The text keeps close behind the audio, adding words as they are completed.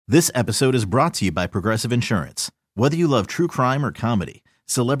This episode is brought to you by Progressive Insurance. Whether you love true crime or comedy,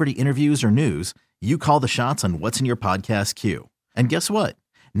 celebrity interviews or news, you call the shots on what's in your podcast queue. And guess what?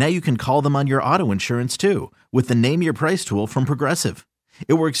 Now you can call them on your auto insurance too with the Name Your Price tool from Progressive.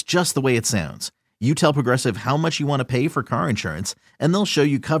 It works just the way it sounds. You tell Progressive how much you want to pay for car insurance, and they'll show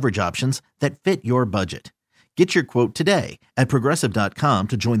you coverage options that fit your budget. Get your quote today at Progressive.com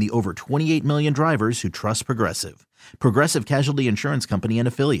to join the over 28 million drivers who trust Progressive. Progressive Casualty Insurance Company and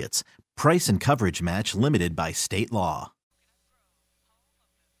Affiliates. Price and coverage match limited by state law.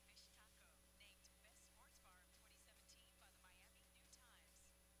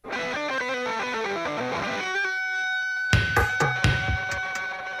 All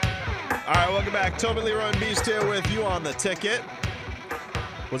right, welcome back. Toby, Leroy, and Beast here with you on the ticket.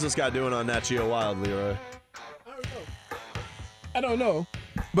 What's this guy doing on Nat Geo Wild, Leroy? I don't know,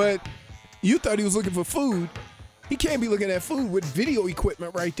 but you thought he was looking for food. He can't be looking at food with video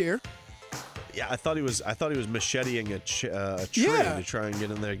equipment right there. Yeah, I thought he was macheteing a tree to try and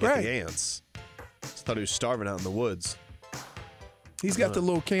get in there and get the ants. I thought he was starving out in the woods. He's got the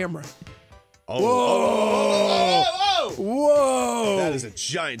little camera. Oh, Whoa! Whoa! That is a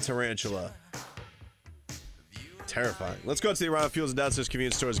giant tarantula. Terrifying. Let's go to the Around Fields and Downstairs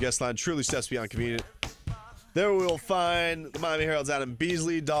Convenience Stores guest line. Truly steps beyond convenient. There we will find the Miami Herald's Adam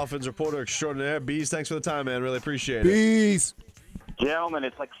Beasley, Dolphins reporter extraordinaire. Bees, thanks for the time, man. Really appreciate it. Bees. Gentlemen,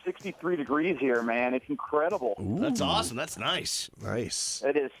 it's like 63 degrees here, man. It's incredible. Ooh. That's awesome. That's nice. Nice.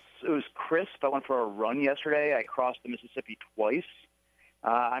 It is. It was crisp. I went for a run yesterday. I crossed the Mississippi twice.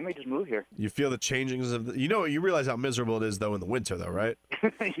 I may just move here. You feel the changings of you realize how miserable it is, though, in the winter, though, right?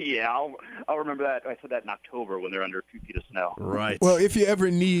 Yeah, I'll remember that. I said that in October when they're under 2 feet of snow. Right. Well, if you ever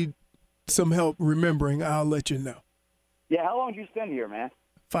need some help remembering, I'll let you know. Yeah, how long did you spend here, man?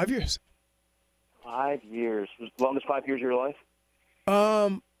 5 years. 5 years. Was the longest 5 years of your life?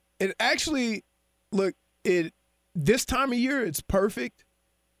 It actually, look, this time of year, it's perfect.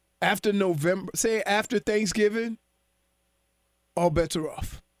 After November, say after Thanksgiving, all bets are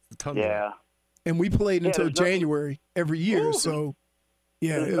off. Yeah. And we played until there's nothing- January every year, Ooh. so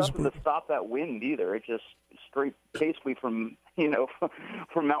yeah, There's it was nothing to stop that wind either. It just straight, basically from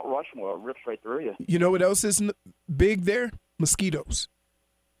from Mount Rushmore, it rips right through you. You know what else is big there? Mosquitoes.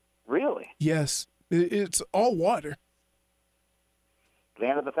 Really? Yes, it's all water.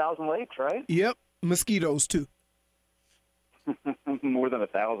 Land of 1,000 lakes, right? Yep, mosquitoes too. More than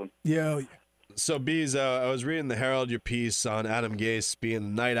 1,000. Yeah. So, Bees, I was reading the Herald, your piece on Adam Gase being a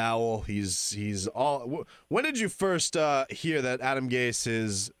night owl. He's all. When did you first hear that Adam Gase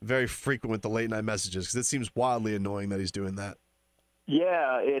is very frequent with the late night messages? Because it seems wildly annoying that he's doing that.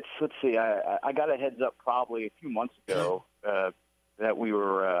 Yeah, let's see. I got a heads up probably a few months ago that we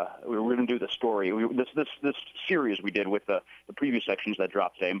were going to do the story. This series we did with the preview sections that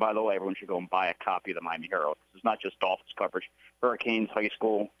dropped today. And by the way, everyone should go and buy a copy of the Miami Herald. It's not just Dolphins coverage, Hurricanes, high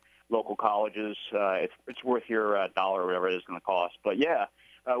school, local colleges. It's worth your dollar or whatever it is going to cost. But yeah,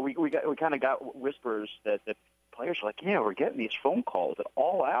 we kind of got whispers that players are like, yeah, we're getting these phone calls at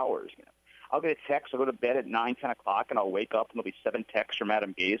all hours. You know, I'll get a text. I'll go to bed at 9, 10 o'clock, and I'll wake up and there'll be 7 texts from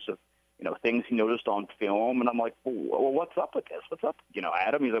Adam Gase of things he noticed on film, and I'm like, well, what's up with this? What's up?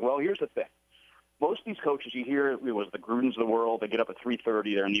 Adam. He's like, well, here's the thing. Most of these coaches you hear, it was the Grudens of the world. They get up at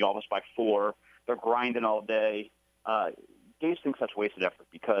 3:30. They're in the office by 4. They're grinding all day. Gase thinks that's wasted effort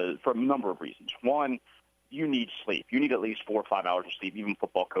because for a number of reasons. One, you need sleep. You need at least 4 or 5 hours of sleep, even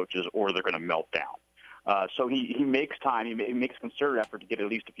football coaches, or they're going to melt down. So he makes time. He makes concerted effort to get at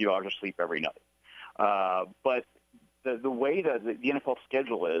least a few hours of sleep every night. But the way that the NFL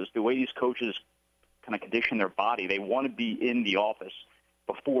schedule is, the way these coaches kind of condition their body, they want to be in the office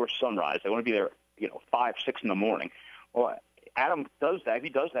before sunrise. They want to be there, 5, 6 in the morning. Well, Adam does that. If he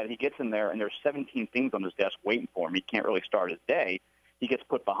does that, he gets in there, and there's 17 things on his desk waiting for him. He can't really start his day. He gets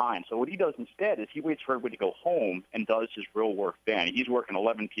put behind. So what he does instead is he waits for everybody to go home and does his real work then. He's working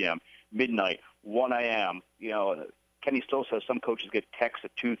 11 p.m., midnight, 1 a.m., Kenny still says some coaches get texts at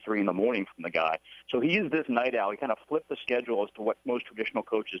 2, 3 in the morning from the guy. So he is this night owl. He kind of flipped the schedule as to what most traditional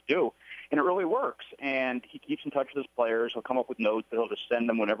coaches do, and it really works. And he keeps in touch with his players. He'll come up with notes that he'll just send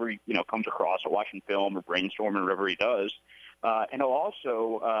them whenever he comes across it, watching film or brainstorming or whatever he does. And he'll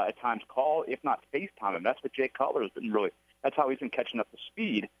also at times call, if not FaceTime him. That's what Jay Cutler has been really. That's how he's been catching up to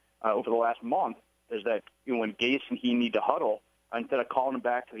speed over the last month. Is that when Gase and he need to huddle, instead of calling him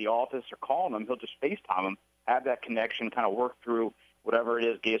back to the office or calling him, he'll just FaceTime him, have that connection, kind of work through whatever it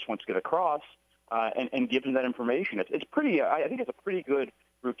is Gase wants to get across, and give him that information. It's pretty. I think it's a pretty good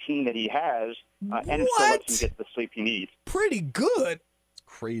routine that he has, and it still lets him get the sleep he needs. Pretty good. It's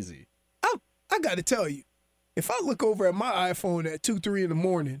crazy. I got to tell you, if I look over at my iPhone at 2, 3 in the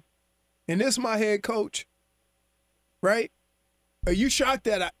morning, and this my head coach, right? Are you shocked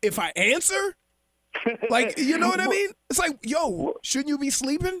that if I answer? Like, you know what I mean? It's like, yo, shouldn't you be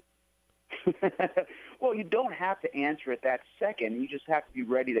sleeping? Well, you don't have to answer it that second. You just have to be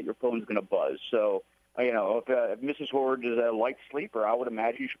ready that your phone's going to buzz. So, if Mrs. Horde is a light sleeper, I would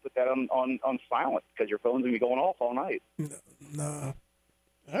imagine you should put that on silent because your phone's going to be going off all night. No.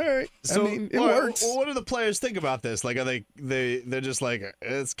 All right. So, it works. What do the players think about this? Like, are they're just like,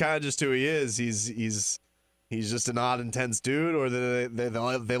 it's kind of just who he is. He's just an odd, intense dude, or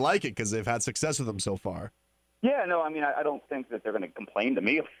they like it because they've had success with him so far. Yeah, no, I mean, I don't think that they're going to complain to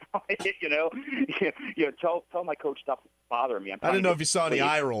me about it, tell my coach stop bothering me. I didn't know if you saw any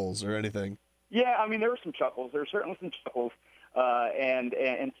eye rolls or anything. Yeah, I mean, there were some chuckles. There were certainly some chuckles and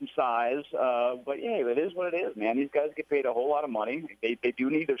some sighs. But, yeah, it is what it is, man. These guys get paid a whole lot of money. They do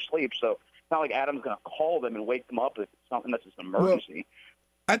need their sleep, so it's not like Adam's going to call them and wake them up if it's something that's just an emergency.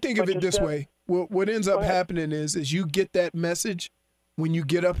 Well, I think of it this way. What ends up happening is you get that message when you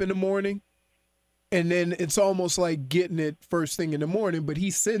get up in the morning, and then it's almost like getting it first thing in the morning, but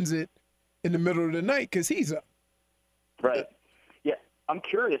he sends it in the middle of the night because he's up. Right. Yeah, I'm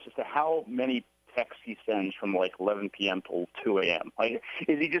curious as to how many texts he sends from like 11 p.m. till 2 a.m. Like,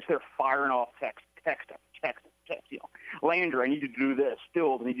 is he just there firing off text? Landry, I need you to do this.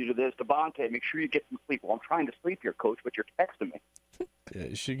 Still, I need you to do this. Devontae, make sure you get some sleep. Well, I'm trying to sleep here, Coach, but you're texting me. Yeah,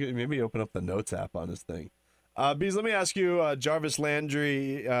 you should maybe open up the notes app on this thing. Bees, let me ask you, Jarvis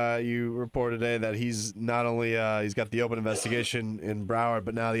Landry, you reported today that he's not only he's got the open investigation in Broward,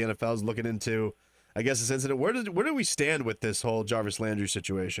 but now the NFL is looking into, I guess, this incident. Where do we stand with this whole Jarvis Landry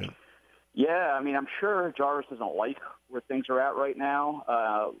situation? Yeah, I mean, I'm sure Jarvis doesn't like where things are at right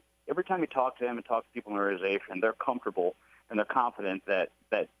now. Every time you talk to him and talk to people in the organization, they're comfortable and they're confident that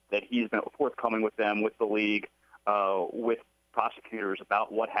he's been forthcoming with them, with the league, with prosecutors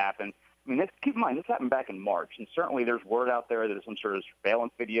about what happened. I mean, keep in mind, this happened back in March, and certainly there's word out there that there's some sort of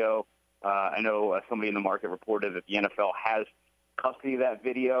surveillance video. I know somebody in the market reported that the NFL has custody of that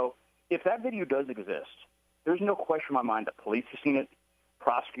video. If that video does exist, there's no question in my mind that police have seen it,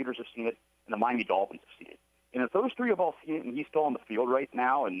 prosecutors have seen it, and the Miami Dolphins have seen it. And if those three have all seen it and he's still on the field right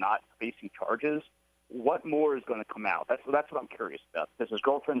now and not facing charges, what more is going to come out? That's what I'm curious about. Because his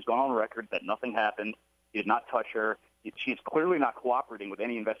girlfriend's gone on record that nothing happened. He did not touch her. She's clearly not cooperating with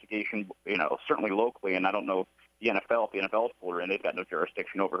any investigation, certainly locally, and I don't know the NFL. If the NFL's pulled her in, they've got no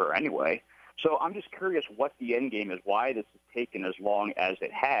jurisdiction over her anyway. So I'm just curious what the end game is, why this has taken as long as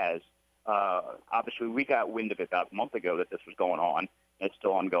it has. Obviously, we got wind of it about a month ago that this was going on. It's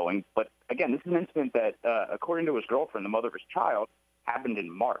still ongoing. But, again, this is an incident that, according to his girlfriend, the mother of his child, happened in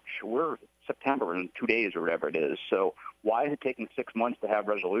March. We're September in 2 days or whatever it is. So why is it taking 6 months to have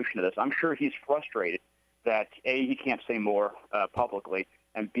resolution to this? I'm sure he's frustrated that, A, he can't say more publicly,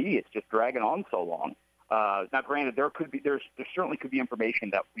 and, B, it's just dragging on so long. Now, granted, there certainly could be information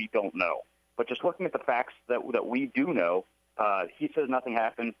that we don't know. But just looking at the facts that we do know, he says nothing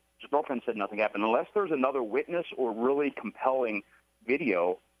happened. His girlfriend said nothing happened. Unless there's another witness or really compelling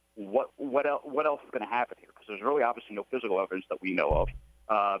video, what else is going to happen here? Because there's really obviously no physical evidence that we know of.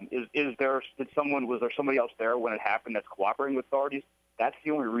 Was there somebody else there when it happened that's cooperating with authorities? That's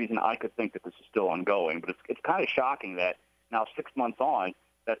the only reason I could think that this is still ongoing. But it's kind of shocking that now 6 months on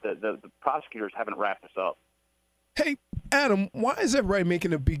that the prosecutors haven't wrapped this up. Hey, Adam, why is everybody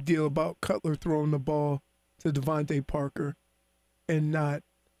making a big deal about Cutler throwing the ball to Devontae Parker and not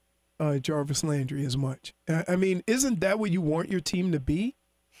Jarvis Landry as much? I mean, isn't that what you want your team to be?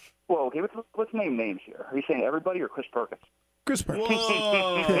 Well, okay, let's name names here. Are you saying everybody or Chris Perkins? Chris Perkins.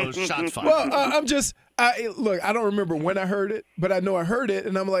 Whoa, shots fired. Well, look, I don't remember when I heard it, but I know I heard it,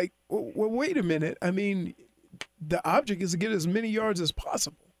 and I'm like, well, wait a minute. I mean, the object is to get as many yards as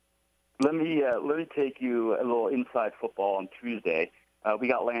possible. Let me take you a little inside football on Tuesday. We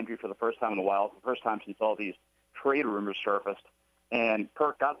got Landry for the first time in a while, for the first time since all these trade rumors surfaced. And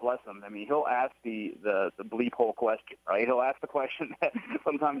Perk, God bless him. I mean, he'll ask the bleep hole question, right? He'll ask the question that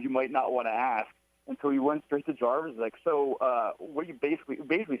sometimes you might not want to ask. And so he went straight to Jarvis, like, so what do you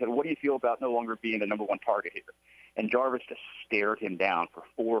basically said, what do you feel about no longer being the number one target here? And Jarvis just stared him down for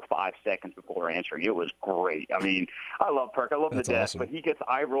 4 or 5 seconds before answering. It was great. I mean, I love Perk. I love him to death. Awesome. But he gets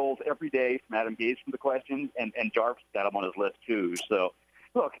eye rolls every day from Adam Gase from the questions, and Jarvis got him on his list too. So,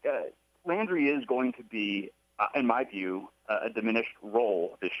 look, Landry is going to be, in my view, a diminished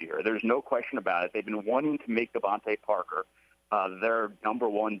role this year. There's no question about it. They've been wanting to make Devontae Parker their number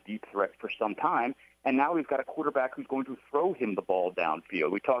one deep threat for some time, and now we've got a quarterback who's going to throw him the ball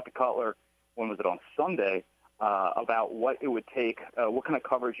downfield. We talked to Cutler, when was it, on Sunday, about what it would take, what kind of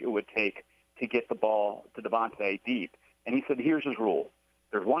coverage it would take to get the ball to Devontae deep. And he said, here's his rule.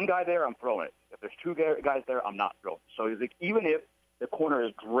 There's one guy there, I'm throwing it. If there's two guys there, I'm not throwing it. So he's like, even if the corner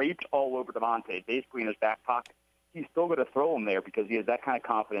is draped all over Devontae, basically in his back pocket, he's still going to throw him there because he has that kind of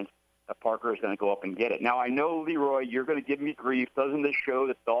confidence that Parker is going to go up and get it. Now, I know, Leroy, you're going to give me grief. Doesn't this show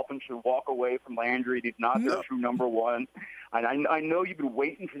that Dolphins should walk away from Landry? He's not their true number one. And I know you've been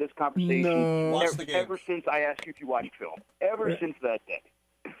waiting for this conversation ever since I asked you if you watched film. Ever since that day.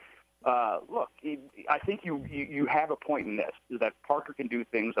 Look, I think you have a point in this, is that Parker can do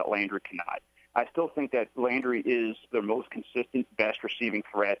things that Landry cannot. I still think that Landry is the most consistent, best receiving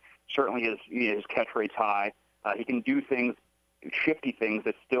threat. Certainly his catch rate's high. He can do things, shifty things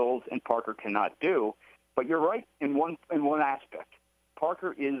that Stills and Parker cannot do. But you're right in one aspect.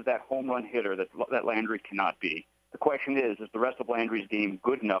 Parker is that home run hitter that Landry cannot be. The question is the rest of Landry's game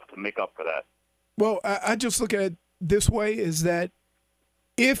good enough to make up for that? Well, I just look at it this way, is that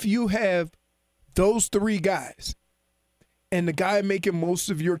if you have those three guys and the guy making most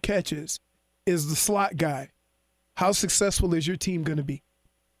of your catches is the slot guy, how successful is your team going to be?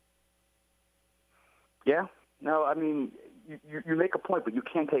 Yeah. No, I mean, you make a point, but you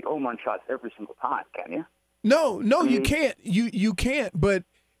can't take home run shots every single time, can you? No, you can't. You can't. But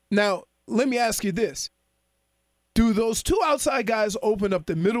now, let me ask you this. Do those two outside guys open up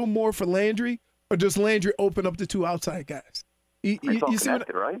the middle more for Landry, or does Landry open up the two outside guys? It's all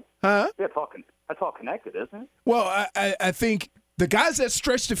connected, right? Huh? Yeah, it's all connected, isn't it? Well, I think the guys that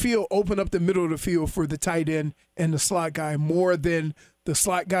stretch the field open up the middle of the field for the tight end and the slot guy more than the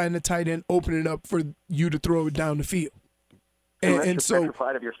slot guy and the tight end opening up for you to throw it down the field. And so, you're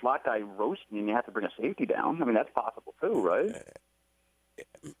petrified of your slot guy roasting and you have to bring a safety down. I mean, that's possible too, right?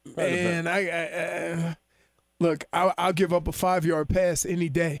 Man, look, I'll give up a 5-yard pass any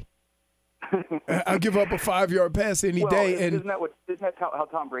day. I'll give up a 5-yard pass any day. And isn't that how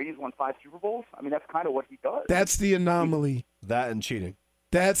Tom Brady's won 5 Super Bowls? I mean, that's kind of what he does. That's the anomaly. That and cheating.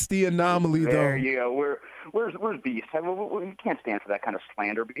 That's the anomaly, though. There you go. Where's Beast? We can't stand for that kind of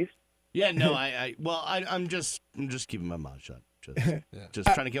slander, Beast. Yeah, no, I'm just keeping my mouth shut.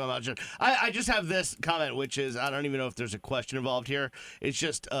 Just trying to keep my mouth shut. I just have this comment, which is, I don't even know if there's a question involved here. It's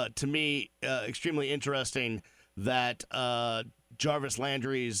just, to me, extremely interesting that Jarvis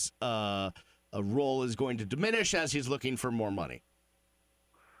Landry's role is going to diminish as he's looking for more money.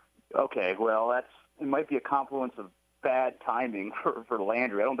 Okay, well, it might be a confluence of bad timing for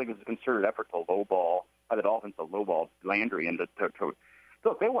Landry. I don't think it's a concerted effort to lowball the Dolphins to lowball Landry and to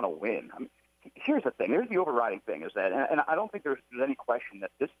look, they want to win. I mean, here's the thing. Here's the overriding thing is that, and I don't think there's any question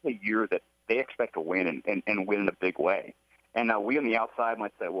that this is a year that they expect to win and win in a big way. And we on the outside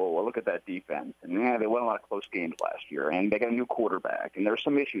might say, well, look at that defense. And they won a lot of close games last year, and they got a new quarterback, and there's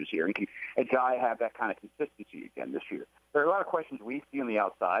some issues here. And can Ajayi have that kind of consistency again this year? There are a lot of questions we see on the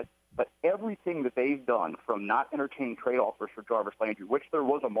outside, but everything that they've done, from not entertaining trade offers for Jarvis Landry, which there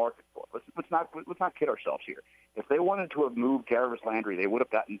was a market for. Let's not kid ourselves here. If they wanted to have moved Jarvis Landry, they would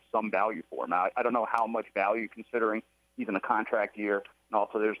have gotten some value for him. Now, I don't know how much value, considering he's in a contract year, and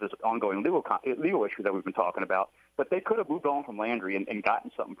also there's this ongoing legal issue that we've been talking about. But they could have moved on from Landry and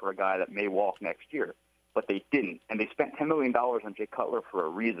gotten something for a guy that may walk next year. But they didn't. And they spent $10 million on Jay Cutler for a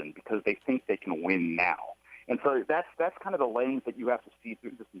reason, because they think they can win now. And so that's kind of the lens that you have to see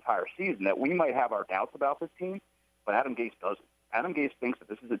through this entire season, that we might have our doubts about this team, but Adam Gase doesn't. Adam Gase thinks that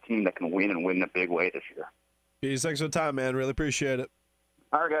this is a team that can win and win in a big way this year. Peace. Thanks for the time, man. Really appreciate it.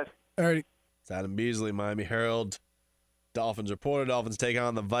 All right, guys. all right. It's Adam Beasley, Miami Herald. Dolphins reporter. Dolphins take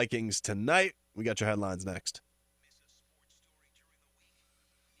on the Vikings tonight. We got your headlines next.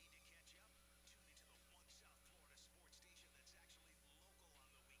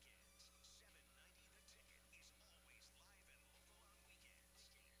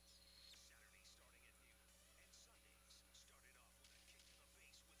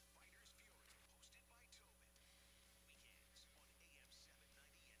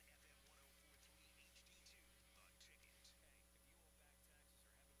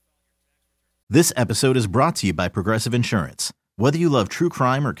 This episode is brought to you by Progressive Insurance. Whether you love true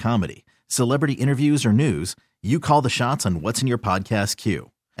crime or comedy, celebrity interviews or news, you call the shots on what's in your podcast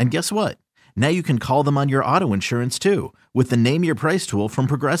queue. And guess what? Now you can call them on your auto insurance too, with the Name Your Price tool from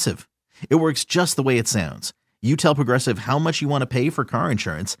Progressive. It works just the way it sounds. You tell Progressive how much you want to pay for car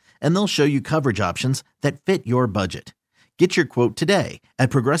insurance, and they'll show you coverage options that fit your budget. Get your quote today at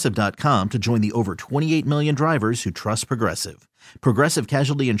Progressive.com to join the over 28 million drivers who trust Progressive. Progressive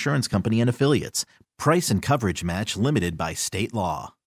Casualty Insurance Company and Affiliates. Price and coverage match limited by state law.